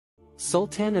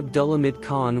Sultan Abdulhamid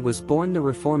Khan was born the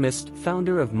reformist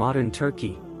founder of modern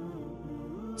Turkey.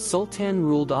 Sultan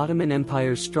ruled Ottoman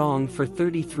Empire strong for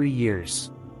 33 years.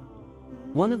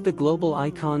 One of the global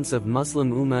icons of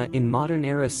Muslim Ummah in modern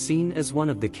era, seen as one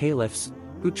of the caliphs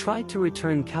who tried to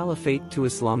return caliphate to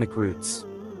Islamic roots.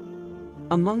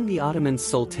 Among the Ottoman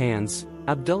sultans,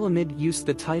 Abdulhamid used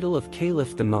the title of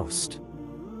caliph the most.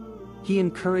 He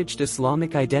encouraged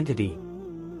Islamic identity,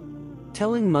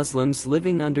 telling Muslims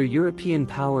living under European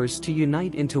powers to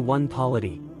unite into one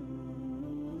polity.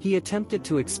 He attempted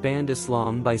to expand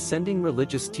Islam by sending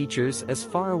religious teachers as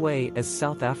far away as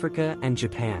South Africa and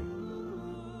Japan.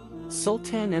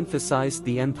 Sultan emphasized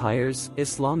the empire's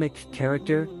Islamic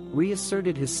character,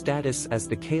 reasserted his status as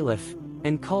the caliph,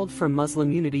 and called for Muslim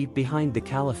unity behind the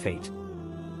caliphate.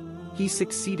 He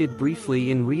succeeded briefly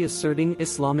in reasserting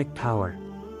Islamic power.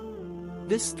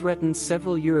 This threatened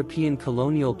several European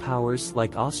colonial powers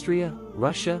like Austria,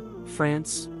 Russia,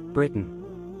 France,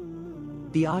 Britain.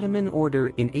 The Ottoman Order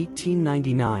in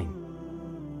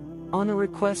 1899. On a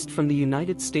request from the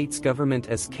United States government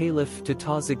as caliph to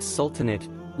Tazik's Sultanate,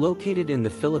 located in the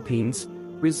Philippines,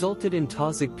 resulted in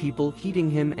Tazik people heeding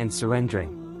him and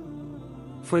surrendering.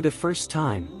 For the first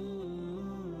time,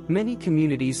 many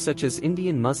communities such as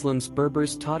Indian Muslims,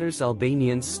 Berbers, Tatars,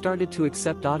 Albanians started to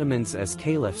accept Ottomans as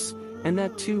caliphs, and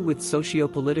that too with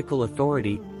socio-political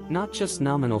authority, not just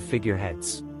nominal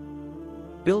figureheads.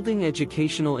 Building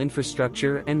educational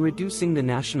infrastructure and reducing the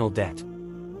national debt.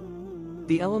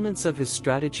 The elements of his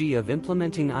strategy of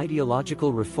implementing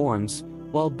ideological reforms,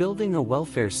 while building a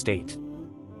welfare state,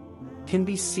 can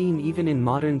be seen even in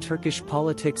modern Turkish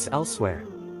politics elsewhere.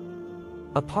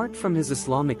 Apart from his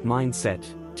Islamic mindset,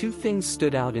 two things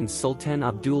stood out in Sultan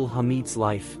Abdul Hamid's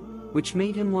life, which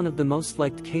made him one of the most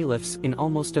liked caliphs in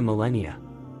almost a millennia.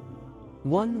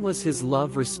 One was his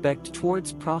love-respect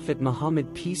towards Prophet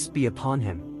Muhammad, peace be upon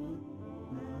him.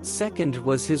 Second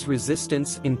was his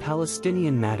resistance in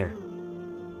Palestinian matter.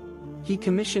 He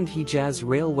commissioned Hijaz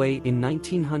Railway in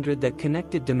 1900 that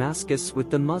connected Damascus with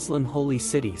the Muslim holy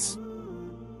cities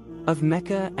of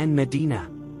Mecca and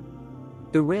Medina.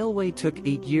 The railway took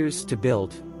 8 years to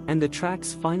build, and the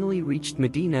tracks finally reached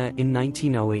Medina in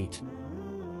 1908.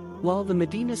 While the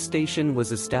Medina station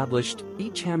was established,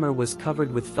 each hammer was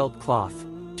covered with felt cloth,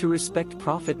 to respect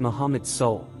Prophet Muhammad's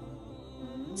soul.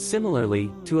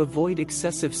 Similarly, to avoid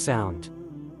excessive sound,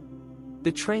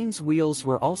 the train's wheels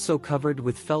were also covered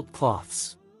with felt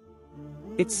cloths.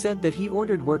 It's said that he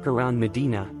ordered work around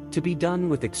Medina to be done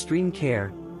with extreme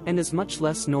care, and as much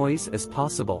less noise as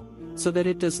possible, so that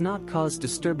it does not cause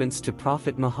disturbance to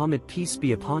Prophet Muhammad, peace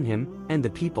be upon him, and the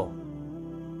people.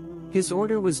 His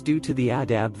order was due to the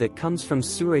adab that comes from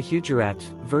Surah Hujurat,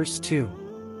 verse 2.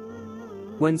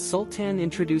 When Sultan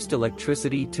introduced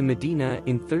electricity to Medina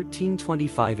in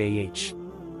 1325 AH,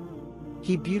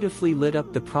 he beautifully lit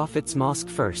up the Prophet's mosque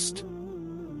first.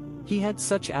 He had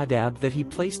such adab that he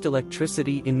placed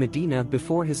electricity in Medina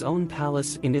before his own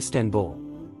palace in Istanbul.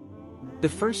 The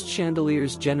first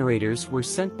chandeliers generators were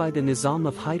sent by the Nizam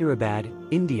of Hyderabad,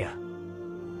 India.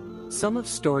 Some of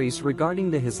stories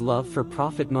regarding his love for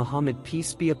Prophet Muhammad,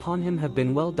 peace be upon him, have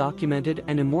been well documented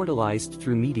and immortalized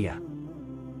through media.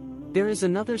 There is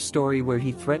another story where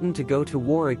he threatened to go to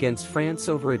war against France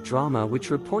over a drama which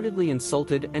reportedly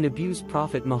insulted and abused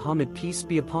Prophet Muhammad, peace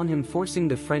be upon him, forcing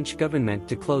the French government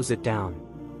to close it down.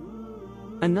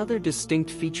 Another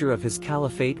distinct feature of his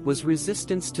caliphate was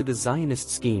resistance to the Zionist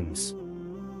schemes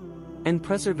and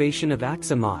preservation of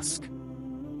Aqsa Mosque.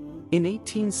 In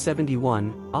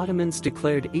 1871, Ottomans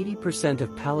declared 80%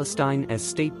 of Palestine as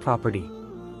state property.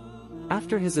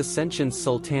 After his ascension,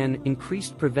 Sultan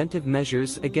increased preventive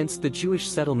measures against the Jewish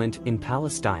settlement in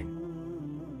Palestine.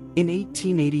 In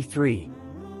 1883,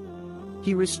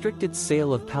 he restricted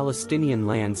sale of Palestinian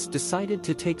lands, decided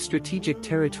to take strategic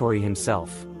territory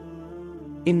himself.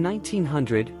 In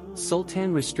 1900,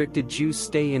 Sultan restricted Jews'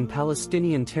 stay in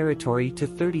Palestinian territory to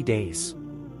 30 days.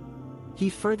 He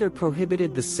further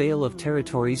prohibited the sale of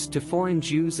territories to foreign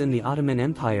Jews in the Ottoman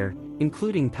Empire,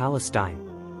 including Palestine.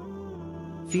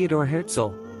 Theodor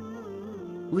Herzl,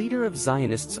 leader of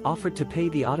Zionists, offered to pay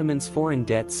the Ottomans foreign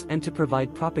debts and to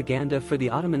provide propaganda for the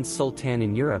Ottoman Sultan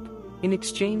in Europe, in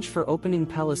exchange for opening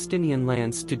Palestinian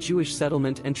lands to Jewish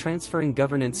settlement and transferring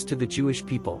governance to the Jewish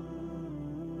people.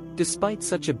 Despite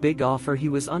such a big offer, he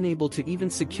was unable to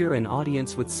even secure an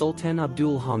audience with Sultan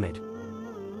Abdul Hamid.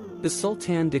 The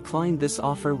Sultan declined this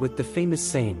offer with the famous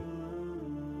saying,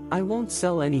 "I won't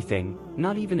sell anything,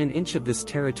 not even an inch of this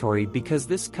territory, because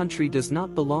this country does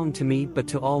not belong to me but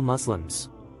to all Muslims."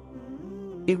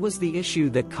 It was the issue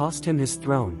that cost him his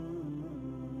throne.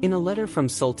 In a letter from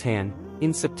Sultan,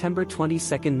 In September 22,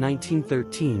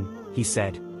 1913, he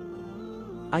said,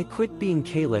 "I quit being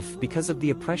caliph because of the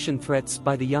oppression threats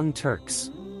by the Young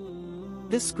Turks.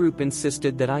 This group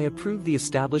insisted that I approve the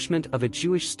establishment of a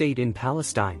Jewish state in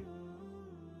Palestine.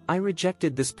 I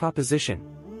rejected this proposition.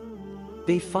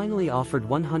 They finally offered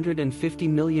 150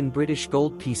 million British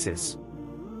gold pieces.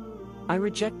 I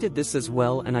rejected this as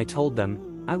well, and I told them,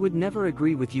 I would never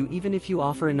agree with you even if you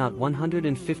offer not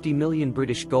 150 million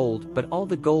British gold but all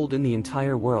the gold in the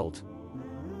entire world.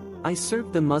 I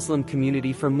served the Muslim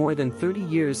community for more than 30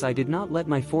 years. I did not let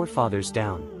my forefathers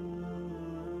down."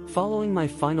 Following my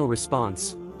final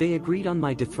response, they agreed on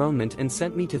my dethronement and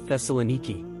sent me to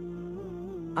Thessaloniki.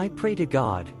 I pray to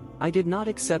God, I did not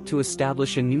accept to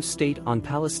establish a new state on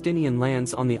Palestinian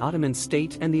lands on the Ottoman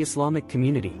state and the Islamic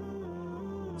community.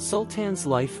 Sultan's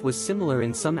life was similar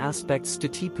in some aspects to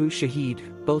Tipu Shahid,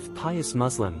 both pious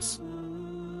Muslims.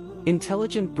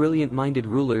 Intelligent, brilliant-minded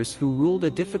rulers who ruled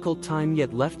a difficult time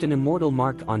yet left an immortal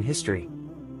mark on history.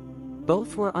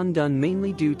 Both were undone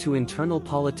mainly due to internal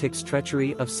politics,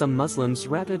 treachery of some Muslims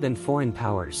rather than foreign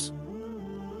powers.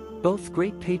 Both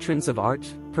great patrons of art,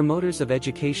 promoters of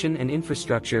education and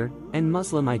infrastructure, and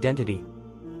Muslim identity.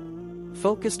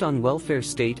 Focused on welfare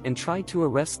state and tried to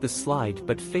arrest the slide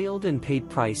but failed and paid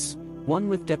price, one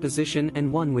with deposition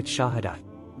and one with shahada.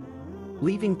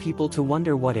 Leaving people to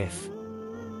wonder what if.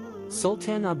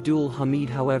 Sultan Abdul Hamid,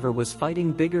 however, was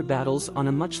fighting bigger battles on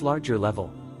a much larger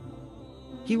level.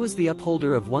 He was the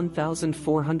upholder of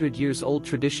 1,400 years old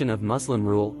tradition of Muslim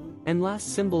rule, and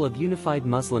last symbol of unified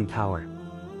Muslim power.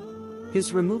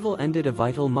 His removal ended a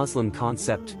vital Muslim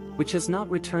concept, which has not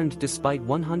returned despite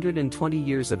 120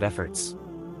 years of efforts.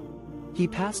 He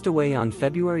passed away on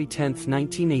February 10,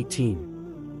 1918.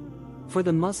 For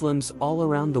the Muslims all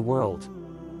around the world,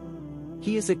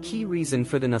 he is a key reason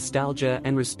for the nostalgia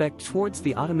and respect towards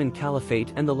the Ottoman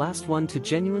Caliphate and the last one to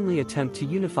genuinely attempt to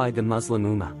unify the Muslim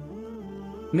Ummah.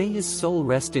 May his soul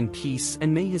rest in peace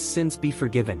and may his sins be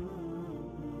forgiven.